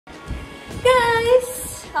Guys,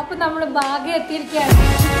 അപ്പോൾ നമ്മൾ ഭാഗ്യം എത്തിയിരിക്കുകയാണ്.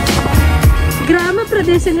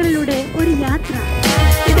 ഗ്രാമപ്രദേശങ്ങളിലൂടെ ഒരു യാത്ര.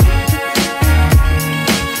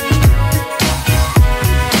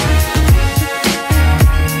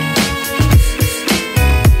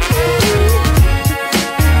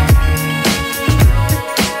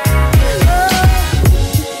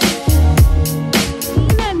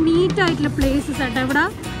 നീറ്റായിട്ടുള്ള പ്ലേസസ് ആട്ടോ ഇവിടെ.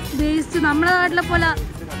 വേസ്റ്റ് നമ്മുടെ നാട്ടിലെ പോലെ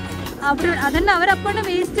അവിടെ അതന്നെ അവരപ്പോഴും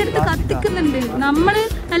വേസ്റ്റ് എടുത്ത് കത്തിക്കുന്നുണ്ട്. നമ്മൾ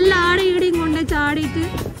എല്ലാം ആടെ ഈടെയും കൊണ്ട് ചാടിയിട്ട്.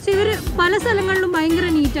 പക്ഷെ ഇവർ പല സ്ഥലങ്ങളിലും ഭയങ്കര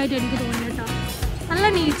നീറ്റായിട്ട് എനിക്ക് തോന്നുന്നു കേട്ടോ. നല്ല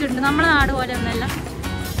നീറ്റുണ്ട്. നമ്മുടെ നാട് പോലെ ഒന്നല്ല.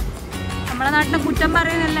 നമ്മുടെ നാട്ടിലെ കുറ്റം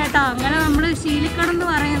പറയുന്നല്ല കേട്ടോ, അങ്ങനെ നമ്മൾ ശീലിക്കണമെന്ന്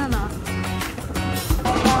പറയുന്നതാണ്.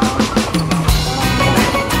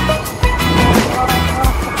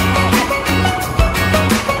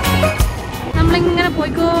 നമ്മളിങ്ങനെ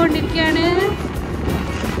പോയിക്കൊണ്ടിരിക്കുകയാണ്.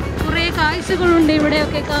 കുറേ കാഴ്ചകളുണ്ട്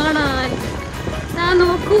ഇവിടെയൊക്കെ കാണാൻ. ഞാൻ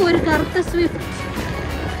നോക്കൂ, ഒരു കറുത്ത സ്വിഫ്റ്റ്.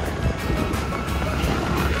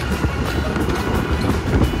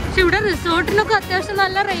 പക്ഷെ ഇവിടെ റിസോർട്ടിനൊക്കെ അത്യാവശ്യം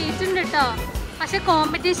നല്ല റേറ്റ് ഉണ്ട് കേട്ടോ. പക്ഷെ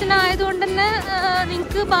കോമ്പറ്റീഷൻ ആയതുകൊണ്ട് തന്നെ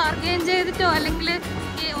നിങ്ങൾക്ക് ബാർഗെയിൻ ചെയ്തിട്ടോ അല്ലെങ്കിൽ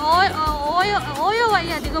ഓയോ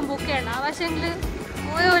വഴി അധികം ബുക്ക് ചെയ്യണം. പക്ഷേങ്കിൽ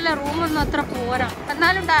ഓയോ ഇല്ല, റൂമൊന്നും അത്ര പോരാ.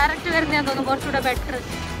 എന്നാലും ഡയറക്റ്റ് വരുന്നതാന്ന് തോന്നുന്നു കുറച്ചുകൂടെ ബെറ്റർ.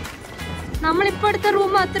 നമ്മളിപ്പോൾ എടുത്ത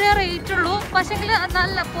റൂം അത്രേ റേറ്റ് ഉള്ളൂ. പക്ഷേങ്കിൽ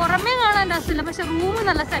നല്ല പുറമേ കാണാൻ രസമില്ല, പക്ഷെ റൂം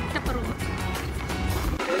നല്ല സെറ്റപ്പ് റൂം.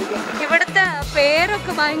 ഇവിടുത്തെ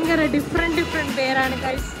പേരൊക്കെ ഭയങ്കര ഡിഫറെൻറ്റ് പേരാണ്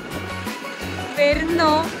ഗൈസ്.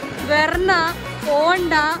 വെർണോ, വെർണ,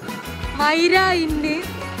 പോണ്ട, മൈര, ഇന്ന്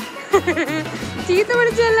ചീത്ത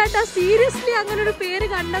വിളിച്ചല്ലാട്ടോ. സീരിയസ്ലി അങ്ങനെ ഒരു പേര്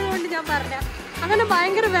കണ്ടതുകൊണ്ട് ഞാൻ പറഞ്ഞ. അങ്ങനെ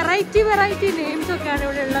ഭയങ്കര വെറൈറ്റി നെയിംസ് ഒക്കെയാണ്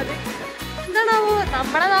ഇവിടെ ഉള്ളത്. എന്താണാവോ,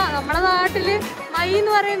 നമ്മുടെ നാട്ടില് മൈ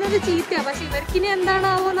എന്ന് പറയുന്നത് ചീത്തയാ. പക്ഷെ ഇവർക്കിനി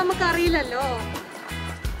എന്താണാവോ നമുക്കറിയില്ലല്ലോ.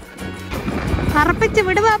 അറപ്പിച്ച്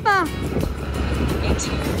വിട് പാപ്പാ.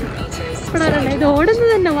 ഇത്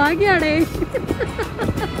ഓടുന്നത് തന്നെ ഭാഗ്യാണേ.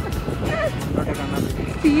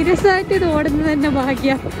 സീരിയസ് ആയിട്ട് ഇത് ഓടുന്നത് തന്നെ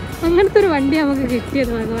ഭാഗ്യ. അങ്ങനത്തെ ഒരു വണ്ടി നമുക്ക്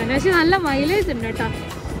കിട്ടിയത് ഭഗവാൻ. പക്ഷെ നല്ല മൈലേജ് ഉണ്ട് കേട്ടോ.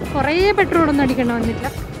 കുറേ പെട്രോളൊന്നും അടിക്കണം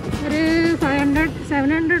വന്നിട്ടില്ല. ഒരു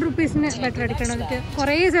 700 റുപ്പീസിന് പെട്രോൾ അടിക്കണം വന്നിട്ട്.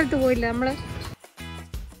 കുറേ സ്ഥലത്ത് പോയില്ല നമ്മൾ.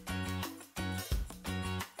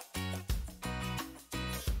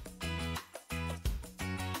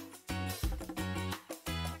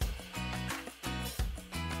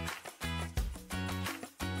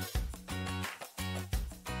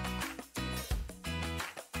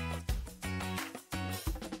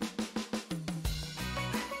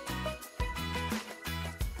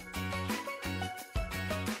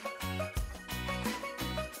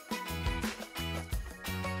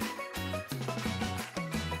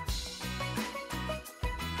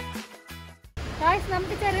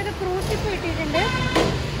 നമുക്ക് ചെറിയൊരു ക്രൂസ് ഷിപ്പ് കിട്ടിയിട്ടുണ്ട്.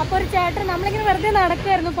 അപ്പോൾ ഒരു ചേട്ടൻ, നമ്മളിങ്ങനെ വെറുതെ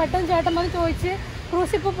നടക്കുമായിരുന്നു, പെട്ടെന്ന് ചേട്ടൻ വന്ന് ചോദിച്ച്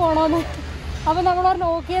ക്രൂസ് ഷിപ്പ് പോകണമെന്ന്. അപ്പോൾ നമ്മൾ പറഞ്ഞു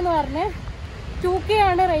ഓക്കെ എന്ന് പറഞ്ഞ്. 2K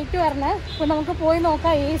ആണ് റേറ്റ് പറഞ്ഞത്. അപ്പോൾ നമുക്ക് പോയി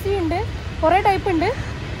നോക്കാം. AC ഉണ്ട്, കുറേ ടൈപ്പ് ഉണ്ട്.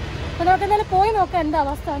 അപ്പോൾ നമുക്ക് എന്തായാലും പോയി നോക്കാം എന്താ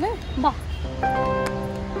അവസ്ഥ എന്ന്. ബാ.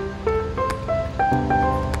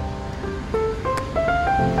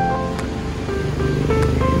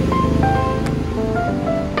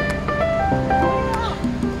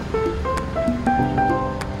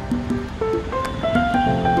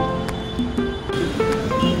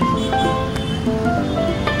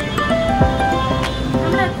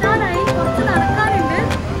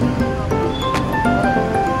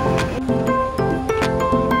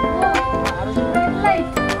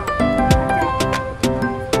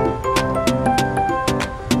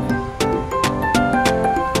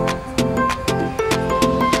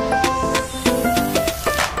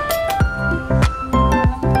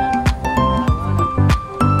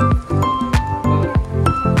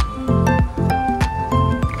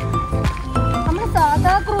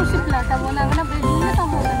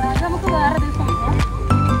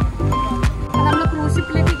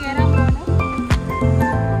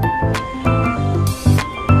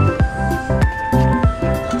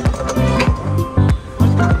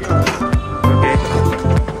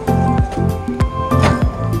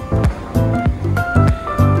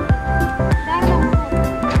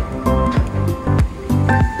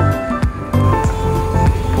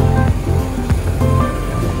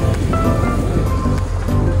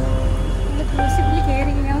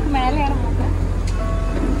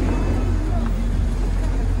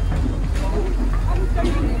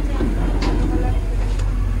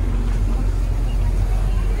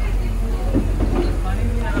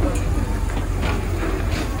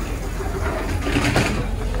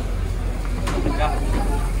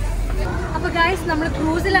 നമ്മൾ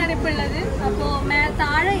ക്രൂസിലാണ് ഇപ്പോൾ ഉള്ളത്. അപ്പോൾ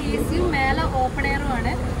താഴെ AC-യും മേലെ ഓപ്പൺ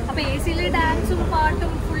എയറുമാണ്. അപ്പോൾ AC-യിൽ ഡാൻസും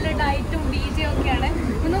പാട്ടും ഫുള്ള് ഡയറ്റും DJ ഒക്കെയാണ്.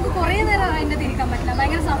 നമുക്ക് കുറേ നേരം അതിൻ്റെ തിരിക്കാം.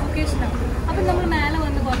 സഫോക്കേഷനാണ്. അപ്പം നമ്മൾ മേലെ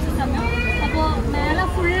വന്ന് കുറച്ച് സമയം, അപ്പോൾ മേലെ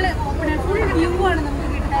ഫുള്ള് ഓപ്പൺ, ഫുൾ വ്യൂ ആണ് നമുക്ക്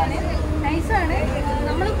കിട്ടാൻ. നൈസാണ്.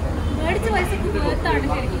 നമ്മൾ മേടിച്ച പൈസക്ക് വേർത്താണ്.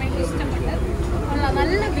 ശരിക്കും എനിക്ക് ഇഷ്ടപ്പെട്ടത്.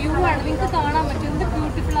 നല്ല വ്യൂ ആണ്, നിങ്ങൾക്ക് കാണാൻ പറ്റും. എന്ത്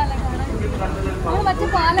ബ്യൂട്ടിഫുൾ ആണ് കാണാൻ. നമ്മൾ മറ്റേ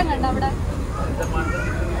പാലം കണ്ട അവിടെ.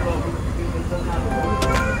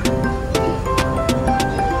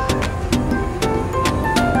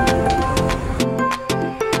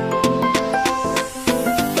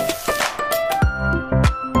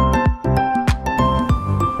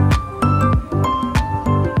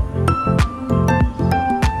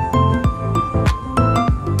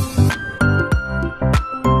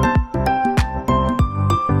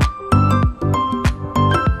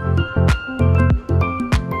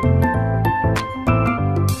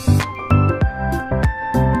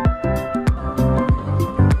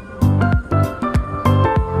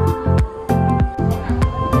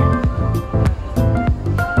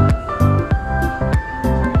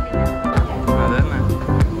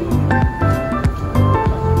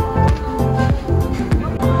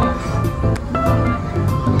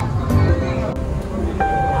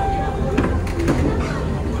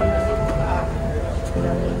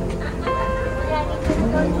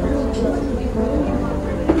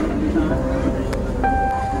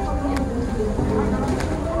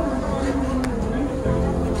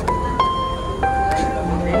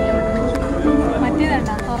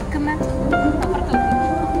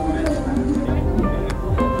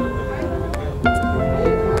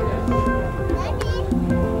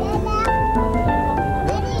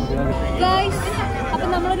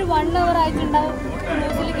 നമ്മളൊരു 1 hour ആയിട്ടുണ്ടാവും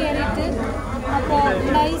ക്രൂസിൽ കയറിയിട്ട്. അപ്പോൾ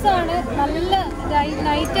നൈസാണ്. നല്ല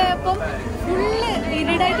നൈറ്റ് ആയപ്പം ഫുള്ള്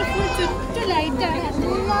ഇരുടായിട്ട് ഫുൾ ചുറ്റും ലൈറ്റാണ്.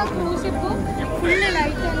 എല്ലാ ക്രൂസിപ്പും ഫുള്ള്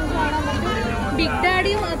ലൈറ്റാണ് കാണാൻ പറ്റും. ബിഗ്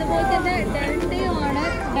ഡാഡിയും അതുപോലെ തന്നെ ഡെൽറ്റയുമാണ്.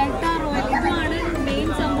 ഡെൽറ്റ റോയൽ ഇതുമാണ് മെയിൻ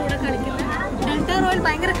സംഭവം ഇവിടെ കളിക്കുന്നത്. ഡെൽറ്റ റോയൽ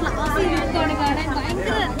ഭയങ്കര ക്ലാസിക് ലുക്കാണ് കാണാൻ.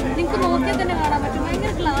 ഭയങ്കര നിങ്ങൾക്ക് നോക്കിയാൽ തന്നെ കാണാൻ പറ്റും.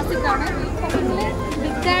 ഭയങ്കര ക്ലാസിക്കാണ്. അപ്പോൾ ഇതിൽ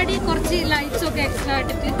ബിഗ് ഡാഡി കുറച്ച് ലൈറ്റ്സ് ഒക്കെ എക്സ്ട്രാ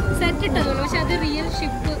ഇട്ടിട്ട് സെറ്റ് ഇട്ടതുള്ളൂ. പക്ഷെ അത് റിയൽ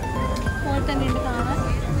ഷിപ്പ് പോലെ തന്നെ ഉണ്ട് കാണാൻ.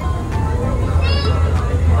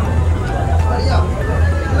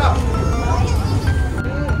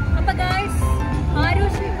 അപ്പോൾ ഗായ്സ്,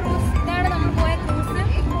 ആരൂഷി ക്രൂസ് ഇതാണ് നമ്മൾ പോയ ക്രൂസ്.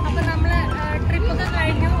 അപ്പോൾ നമ്മൾ ട്രിപ്പൊക്കെ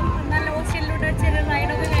കഴിഞ്ഞു. നല്ല ഓസ്ട്രേലിയയിലൂടെ ചെറിയ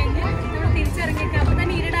റൈഡൊക്കെ കഴിഞ്ഞ് നമ്മൾ തിരിച്ചിറങ്ങിയിട്ട് അപ്പോൾ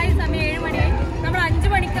തന്നെ ഇരുടായ സമയം 7 മണിയായി. നമ്മൾ 5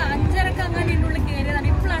 മണിക്ക് 5:30 അങ്ങനെ ഇതിൻ്റെ ഉള്ളിൽ കയറിയതാണ്.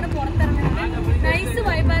 ഇപ്പോഴാണ് പുറത്തിറങ്ങുന്നത്. നൈസ്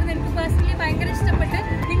വൈബായിരുന്നു. എനിക്ക് പേഴ്സണലി ഭയങ്കര ഇഷ്ടപ്പെട്ട്.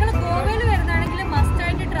 നിങ്ങൾ ഗോവയിൽ വരുന്നതാണെങ്കിൽ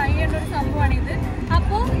മസ്റ്റായിട്ട് ട്രൈ ചെയ്യേണ്ട ഒരു സംഭവമാണിത്.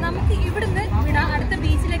 അപ്പോൾ നമുക്ക് ഇവിടുന്ന് വിടാം. അടുത്ത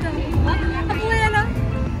ബീച്ചിലേക്ക് നമുക്ക് പോവാം. അപ്പോൾ പോയാലോ?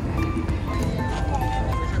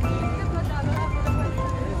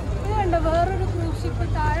 ഇത് കണ്ടോ, വേറൊരു ക്രൂസ് ഷിപ്പ്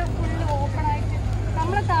താഴെ ഫുള്ള് ഓപ്പൺ ആയിട്ട്.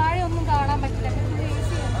 നമ്മളെ താഴെ ഒന്നും കാണാൻ പറ്റില്ല.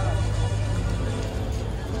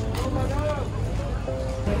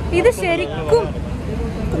 ഇത് ശരിക്കും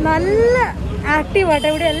നല്ല ആക്റ്റീവാട്ടോ.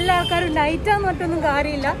 ഇവിടെ എല്ലാ ആൾക്കാരും നൈറ്റാന്ന് പറഞ്ഞിട്ടൊന്നും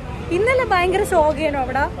കാര്യമില്ല. ഇന്നലെ ഭയങ്കര ശോകയാണ്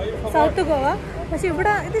അവിടെ സൗത്ത് ഗോവ. പക്ഷെ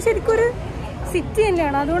ഇവിടെ ഇത് ശരിക്കും ഒരു സിറ്റി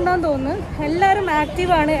തന്നെയാണ്. അതുകൊണ്ടാന്ന് തോന്നുന്നു എല്ലാവരും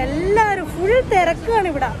ആക്റ്റീവാണ്. എല്ലാവരും ഫുൾ തിരക്കാണ്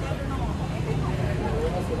ഇവിടെ.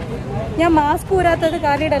 ഞാൻ മാസ്ക് ഊരാത്തത്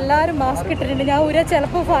കാരണം എല്ലാവരും മാസ്ക് ഇട്ടിട്ടുണ്ട്. ഞാൻ ഊരാ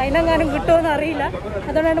ചിലപ്പോൾ ഫൈനെങ്ങാനും കിട്ടുമോയെന്ന് അറിയില്ല.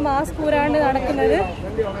 അതുകൊണ്ടാണ് മാസ്ക് ഊരാണ്ട് നടക്കുന്നത്.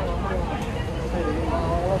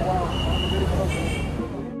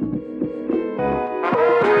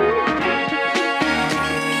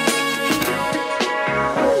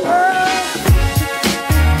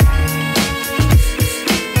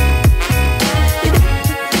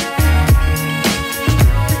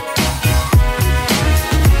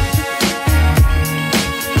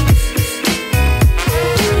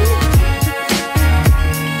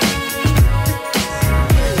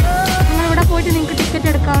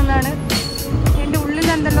 എൻ്റെ ഉള്ളിൽ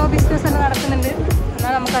എന്തെല്ലോ ബിസിനസ് എല്ലാം നടക്കുന്നുണ്ട്.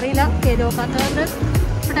 എന്നാൽ നമുക്കറിയില്ല, ചെയ്ത് നോക്കാത്തതുകൊണ്ട്.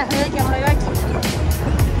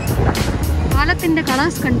 പാലത്തിൻ്റെ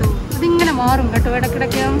കളേഴ്സ് കണ്ടു. അതിങ്ങനെ മാറും കേട്ടോ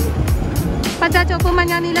ഇടയ്ക്കിടയ്ക്ക്. പച്ച, ചുവപ്പ്,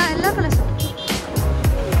 മഞ്ഞ, നീല എല്ലാ കളേഴ്സും.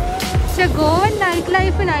 പക്ഷെ ഗോവൻ നൈറ്റ്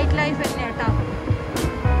ലൈഫ് തന്നെ കേട്ടോ.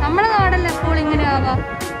 നമ്മുടെ നാടല്ല എപ്പോഴും ഇങ്ങനെ ആവാം.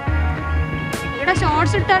 ഇവിടെ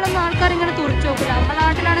ഷോർട്സ് ഇട്ടാലൊന്നും ആൾക്കാർ ഇങ്ങനെ തുറച്ചു നോക്കില്ല. നമ്മുടെ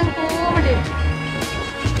നാട്ടിലാണെങ്കിൽ കോമഡി.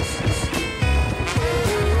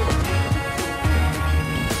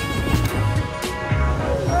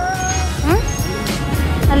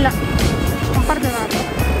 അല്ല, അപ്പുറത്ത് നാട്ടിൽ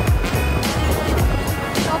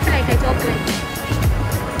ചോപ്പലൈറ്റായി.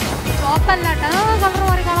 ചോപ്പല്ല കേട്ടോ.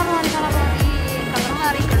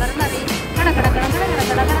 കളർ മാറി.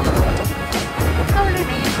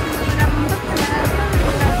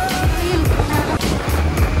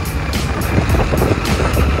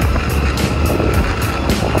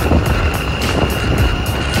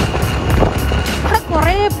 ഇവിടെ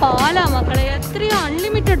കുറേ പാലാ മക്കളെ. എത്രയോ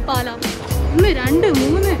അൺലിമിറ്റഡ് പാലാ. 1 2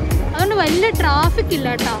 3 അതുകൊണ്ട് വലിയ ട്രാഫിക് ഇല്ല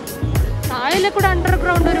കേട്ടോ. താഴെ കൂടെ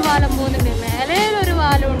അണ്ടർഗ്രൗണ്ട് ഒരു പാലം പോകുന്നുണ്ട്, മേലെ ഒരു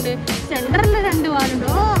പാലമുണ്ട്, സെൻറ്ററിൽ 2 പാലുണ്ട്.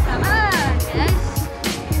 ഓ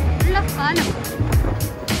ഉള്ള പാലം.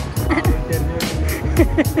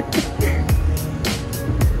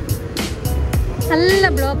 നല്ല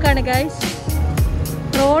ബ്ലോക്കാണ് ഗൈസ്.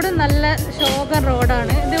 റോഡ് നല്ല ശോകം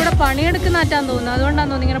റോഡാണ്. ഇതിവിടെ പണിയെടുക്കുന്നതാറ്റാന്ന് തോന്നുന്നു,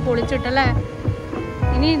 അതുകൊണ്ടാന്ന് തോന്നുന്നു ഇങ്ങനെ പൊളിച്ചിട്ടല്ലേ.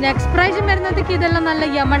 ഇനി നെക്സ്റ്റ് പ്രാവശ്യം വരുന്നതൊക്കെ ഇതെല്ലാം നല്ല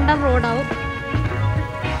യമണ്ടൻ റോഡാവും.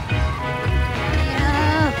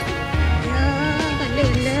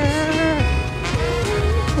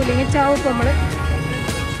 കുലുങ്ങിച്ചാവും ഇപ്പം നമ്മള്.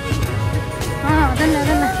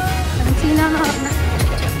 അതന്നെ ചീനാന്ന് പറഞ്ഞ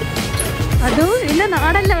അതും ഇതിൻ്റെ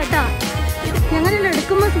നാടല്ല കേട്ടാ. ഞങ്ങളെല്ലാം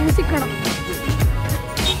എടുക്കുമ്പോൾ സൂക്ഷിക്കണം.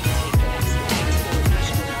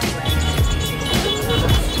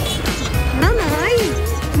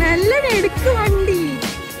 നല്ല എടുക്ക് വണ്ടി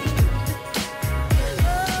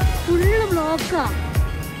ഫുള്ള് ബ്ലോക്കാ.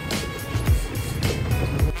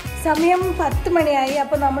 സമയം 10 മണിയായി.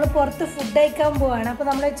 അപ്പോൾ നമ്മൾ പുറത്ത് ഫുഡ് കഴിക്കാൻ പോവാണ്. അപ്പോൾ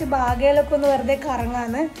നമ്മൾ വെച്ച് ബാഗയിലൊക്കെ ഒന്ന് വെറുതെ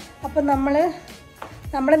കറങ്ങാന്ന്. അപ്പം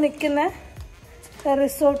നമ്മൾ നിൽക്കുന്ന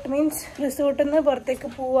റിസോർട്ടിൽ നിന്ന് പുറത്തേക്ക്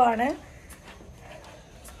പോവാണ്.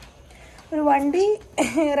 ഒരു വണ്ടി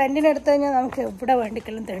റെൻറ്റിനെടുത്ത് കഴിഞ്ഞാൽ നമുക്ക് എവിടെ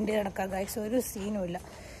വണ്ടിക്കെല്ലാം തെണ്ടി നടക്കാം ഗൈസ്, ഒരു സീനും ഇല്ല.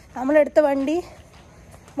 നമ്മളെടുത്ത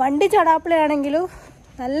വണ്ടി ചടാപ്പിളയാണെങ്കിലും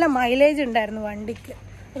നല്ല മൈലേജ് ഉണ്ടായിരുന്നു വണ്ടിക്ക്.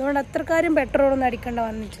 അതുകൊണ്ട് അത്രക്കാരും പെട്രോളൊന്നും അടിക്കേണ്ട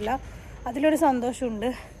വന്നിട്ടില്ല. അതിലൊരു സന്തോഷമുണ്ട്.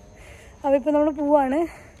 അപ്പോൾ ഇപ്പോൾ നമ്മൾ പോവാണ്.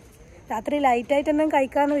 രാത്രി ലൈറ്റായിട്ട് എന്തെങ്കിലും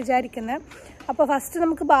കഴിക്കാമെന്ന് വിചാരിക്കുന്നത്. അപ്പോൾ ഫസ്റ്റ്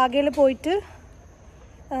നമുക്ക് ബാഗയിൽ പോയിട്ട്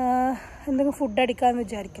എന്തെങ്കിലും ഫുഡ് അടിക്കാമെന്ന്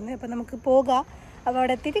വിചാരിക്കുന്നത്. അപ്പോൾ നമുക്ക് പോകാം. അപ്പോൾ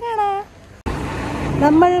അവിടെ എത്തിയിട്ട് കാണാം.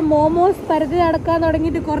 നമ്മൾ മോമോസ് പരിധി നടക്കാൻ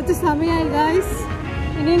തുടങ്ങിയിട്ട് കുറച്ച് സമയമായി ഗായ്സ്.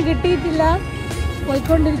 ഇനിയും കിട്ടിയിട്ടില്ല,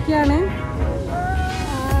 പോയിക്കൊണ്ടിരിക്കുകയാണ്.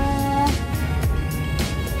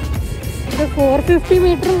 ഇത് 450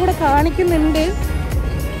 മീറ്ററും കൂടെ കാണിക്കുന്നുണ്ട്.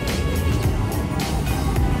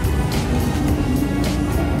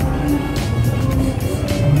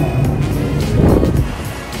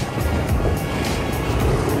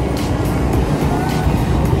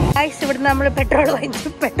 ഇവിടുന്ന് നമ്മൾ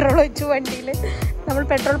പെട്രോൾ ഒഴിച്ചു വണ്ടിയിൽ. നമ്മൾ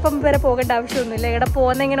പെട്രോൾ പമ്പ് വരെ പോകേണ്ട ആവശ്യമൊന്നുമില്ല. ഇവിടെ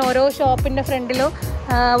പോകുന്ന ഇങ്ങനെ ഓരോ ഷോപ്പിൻ്റെ ഫ്രണ്ടിലോ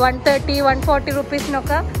 130 140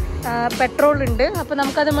 റുപ്പീസിനൊക്കെ പെട്രോൾ ഉണ്ട്. അപ്പോൾ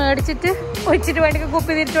നമുക്കത് മേടിച്ചിട്ട് ഒഴിച്ചിട്ട് വേണ്ടിക്ക്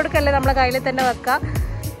കുപ്പി തിരിച്ചു കൊടുക്കല്ലേ, നമ്മളെ കയ്യിൽ തന്നെ വെക്കാം.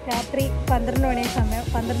 രാത്രി 12 മണി സമയം.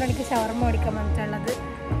 12 മണിക്ക് ഷവർമ്മ മേടിക്കാൻ വന്നിട്ടുള്ളത്.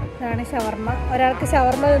 ഇതാണ് ഷവർമ്മ. ഒരാൾക്ക്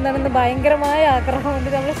ഷവർമ്മ തിന്നണമെന്ന് ഭയങ്കരമായ ആഗ്രഹമുണ്ട്.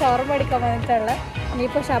 നമ്മൾ ഷവർമ്മ മേടിക്കാൻ വന്നിട്ടുള്ളത്.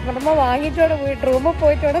 ഇനിയിപ്പോൾ ഷവർമ്മ വാങ്ങിയിട്ട് പോയിട്ട് റൂമിൽ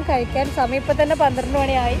പോയിട്ട് വേണം കഴിക്കാൻ. സമയം ഇപ്പം തന്നെ 12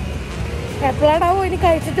 മണിയായി. എപ്പോഴാണാവോ ഇനി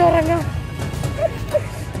കഴിച്ചിട്ട് ഉറങ്ങാം.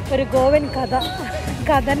 ഒരു ഗോവൻ കഥ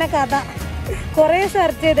കുറേ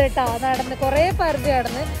സെർച്ച് ചെയ്ത് കേട്ടോ നടന്ന്, കുറേ പരിധി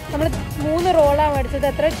നടന്ന്. നമ്മൾ 3 റോളാണ് മേടിച്ചത്.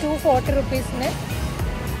 എത്ര 240 റുപ്പീസിന്.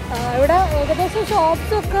 ഇവിടെ ഏകദേശം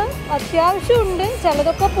ഷോപ്സൊക്കെ അത്യാവശ്യമുണ്ട്,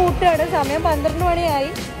 ചിലതൊക്കെ പൂട്ടുകയാണ്. സമയം 12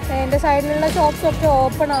 മണിയായി. എൻ്റെ സൈഡിലുള്ള ഷോപ്സൊക്കെ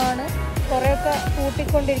ഓപ്പൺ ആണ്, കുറേയൊക്കെ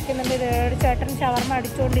പൂട്ടിക്കൊണ്ടിരിക്കുന്നുണ്ട്. ഒരു ചേട്ടൻ ഷവർമ്മ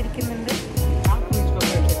അടിച്ചുകൊണ്ടിരിക്കുന്നുണ്ട്.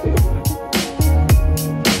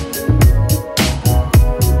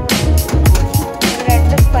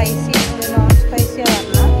 സ്പൈസി നോൺ സ്പൈസി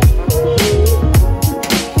പറഞ്ഞാൽ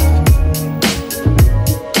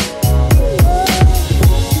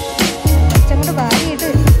കുറച്ചും ഭാര്യയായിട്ട്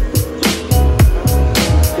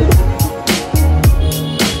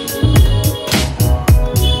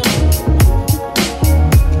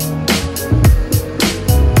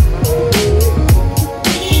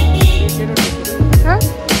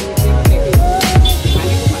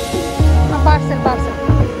പാർസൽ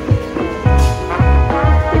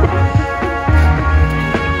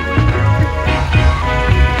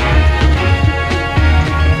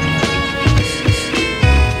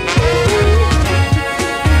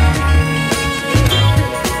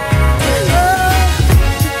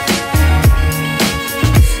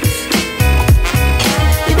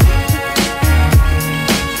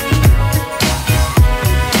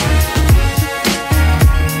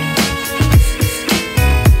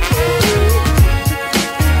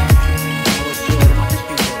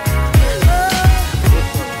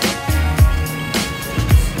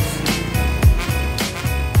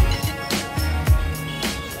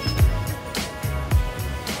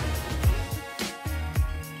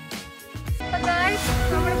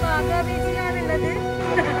ബീച്ചിലാണുള്ളത്.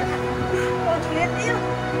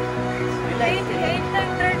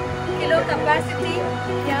 800 കിലോ കപ്പാസിറ്റി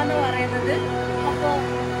ഞാന്ന് പറയുന്നത്. അപ്പോൾ